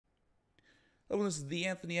Hello, this is the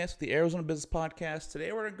Anthony S. with the Arizona Business Podcast.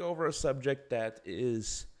 Today we're going to go over a subject that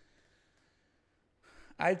is,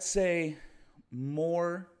 I'd say,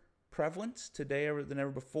 more prevalent today than ever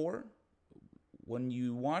before. When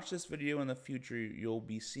you watch this video in the future, you'll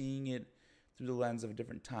be seeing it through the lens of a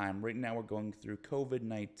different time. Right now we're going through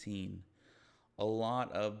COVID-19. A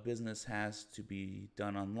lot of business has to be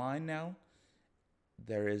done online now.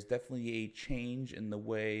 There is definitely a change in the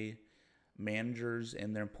way managers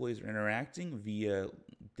and their employees are interacting via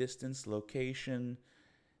distance, location.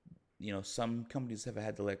 Some companies have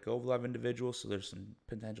had to let go of a lot of individuals, so there's some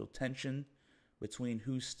potential tension between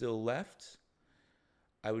who's still left.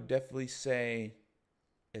 I would definitely say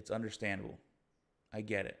it's understandable. I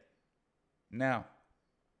get it. Now,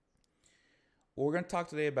 what we're going to talk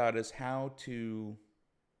today about is how to,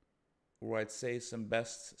 or I'd say some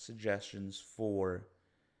best suggestions for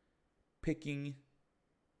picking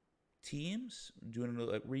teams, doing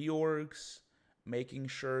like reorgs, making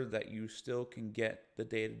sure that you still can get the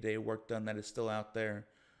day-to-day work done that is still out there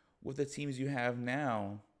with the teams you have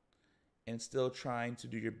now, and still trying to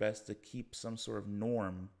do your best to keep some sort of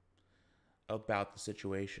norm about the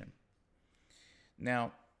situation.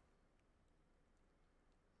 Now,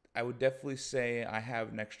 I would definitely say I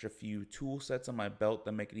have an extra few tool sets on my belt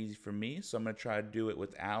that make it easy for me, so I'm going to try to do it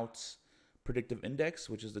without Predictive Index,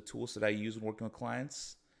 which is the tool set I use when working with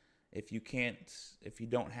clients. If you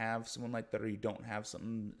don't have someone like that, or you don't have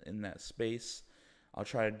something in that space, I'll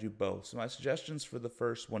try to do both. So my suggestions for the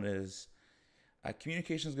first one is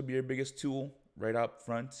communication is going to be your biggest tool right up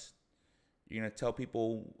front. You're going to tell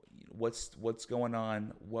people what's going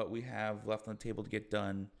on, what we have left on the table to get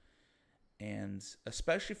done, and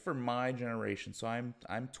especially for my generation. So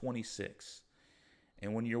I'm 26.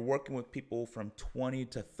 And when you're working with people from 20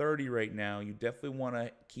 to 30 right now, you definitely want to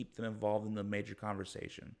keep them involved in the major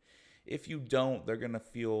conversation. If you don't, they're going to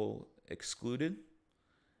feel excluded,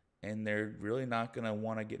 and they're really not going to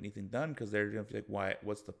want to get anything done because they're going to feel like,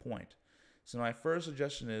 what's the point? So my first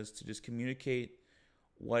suggestion is to just communicate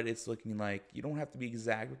what it's looking like. You don't have to be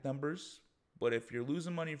exact with numbers, but if you're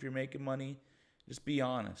losing money, if you're making money, just be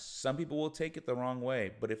honest. Some people will take it the wrong way,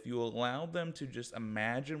 but if you allow them to just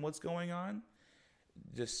imagine what's going on,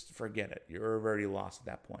 just forget it. You're already lost at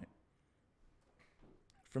that point.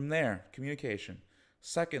 From there, communication.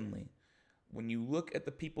 Secondly, when you look at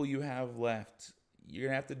the people you have left, you're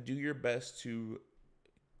going to have to do your best to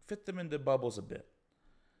fit them into bubbles a bit.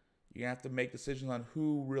 You're going to have to make decisions on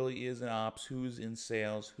who really is in ops, who's in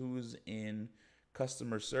sales, who's in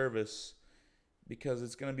customer service, because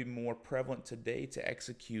it's going to be more prevalent today to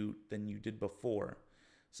execute than you did before.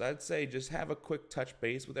 So I'd say just have a quick touch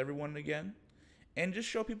base with everyone again, and just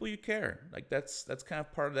show people you care. Like that's kind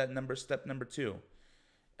of part of that step number 2.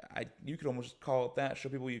 You could almost call it that, show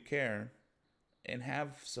people you care, and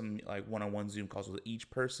have some like one-on-one Zoom calls with each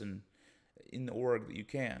person in the org that you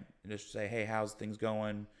can. And just say, hey, how's things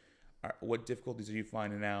going? What difficulties are you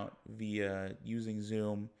finding out via using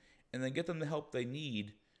Zoom? And then get them the help they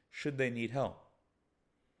need, should they need help.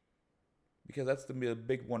 Because that's the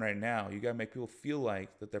big one right now. You got to make people feel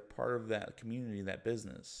like that they're part of that community, that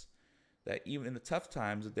business, that even in the tough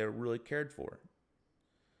times that they're really cared for.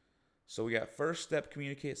 So we got first step,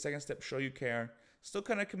 communicate. Second step, show you care. Still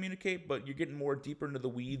kind of communicate, but you're getting more deeper into the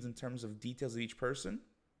weeds in terms of details of each person.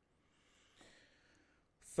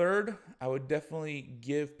 Third, I would definitely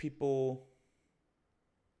give people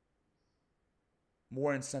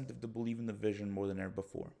more incentive to believe in the vision more than ever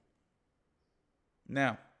before.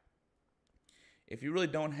 Now, if you really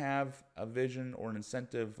don't have a vision or an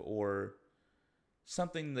incentive or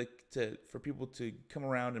something for people to come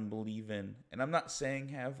around and believe in, and I'm not saying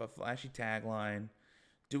have a flashy tagline,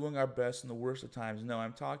 doing our best in the worst of times. No,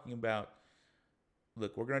 I'm talking about,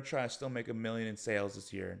 look, we're going to try to still make $1 million in sales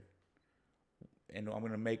this year, and I'm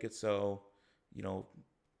going to make it so,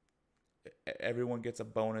 everyone gets a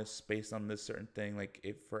bonus based on this certain thing. Like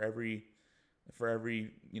if for every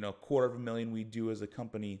 $250,000 we do as a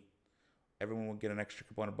company, everyone will get an extra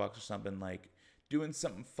couple $100 or something. Like doing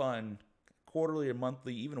something fun quarterly or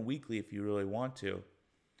monthly, even weekly if you really want to,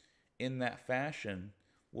 in that fashion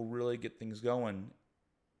will really get things going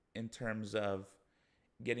in terms of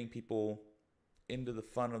getting people into the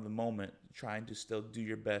fun of the moment, trying to still do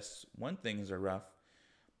your best when things are rough.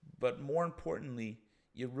 But more importantly,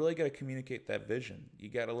 you really got to communicate that vision. You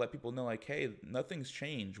got to let people know, like, hey, nothing's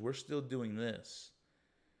changed. We're still doing this.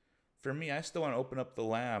 For me, I still want to open up the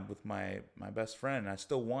lab with my best friend. I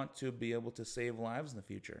still want to be able to save lives in the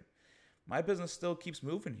future. My business still keeps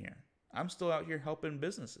moving here. I'm still out here helping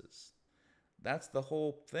businesses. That's the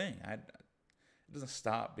whole thing. It doesn't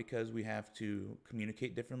stop because we have to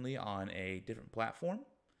communicate differently on a different platform.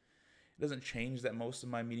 It doesn't change that most of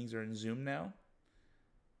my meetings are in Zoom now.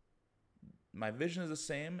 My vision is the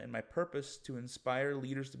same, and my purpose to inspire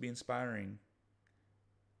leaders to be inspiring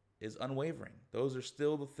is unwavering. Those are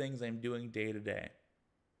still the things I'm doing day to day.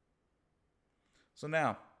 So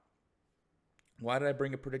now, why did I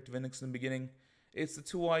bring a predictive index in the beginning? It's the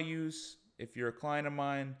tool I use. If you're a client of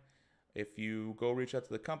mine, if you go reach out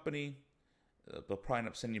to the company, they'll probably end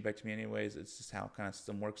up sending you back to me anyways. It's just how kind of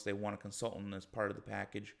system works. They want a consultant as part of the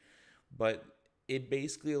package. But it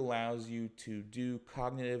basically allows you to do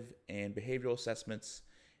cognitive and behavioral assessments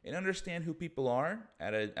and understand who people are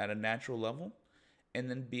at a natural level, and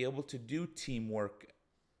then be able to do teamwork.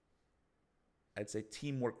 I'd say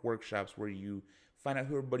teamwork workshops where you find out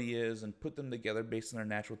who everybody is and put them together based on their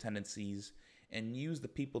natural tendencies and use the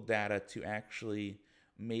people data to actually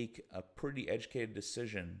make a pretty educated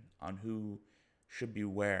decision on who should be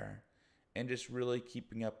where, and just really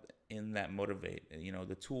keeping up in that motivate.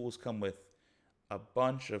 The tools come with a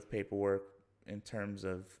bunch of paperwork in terms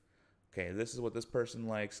of, okay, this is what this person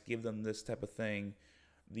likes, give them this type of thing.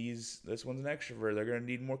 This one's an extrovert. They're going to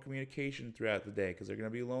need more communication throughout the day because they're going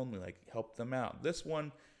to be lonely. Like, help them out. This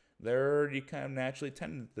one, they're already kind of naturally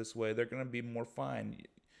tended this way. They're going to be more fine.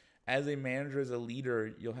 As a manager, as a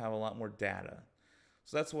leader, you'll have a lot more data.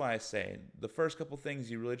 So that's why I say the first couple things,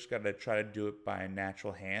 you really just got to try to do it by a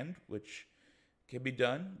natural hand, which can be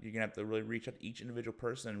done. You're going to have to really reach out to each individual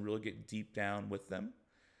person and really get deep down with them.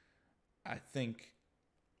 I think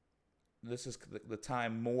this is the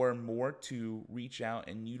time more and more to reach out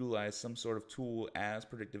and utilize some sort of tool as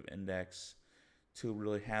predictive index to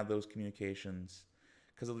really have those communications,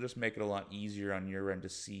 because it'll just make it a lot easier on your end to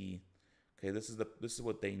see, okay, this is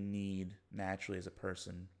what they need naturally as a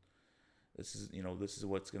person. This is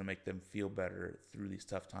what's going to make them feel better through these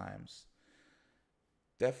tough times.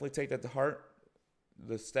 Definitely take that to heart.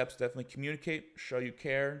 The steps definitely communicate, show you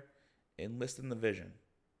care, and list in the vision.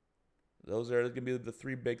 Those are going to be the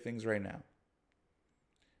three big things right now.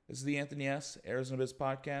 This is the Anthony S. Arizona Biz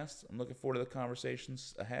Podcast. I'm looking forward to the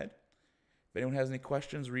conversations ahead. If anyone has any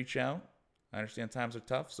questions, reach out. I understand times are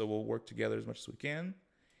tough, so we'll work together as much as we can.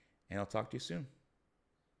 And I'll talk to you soon.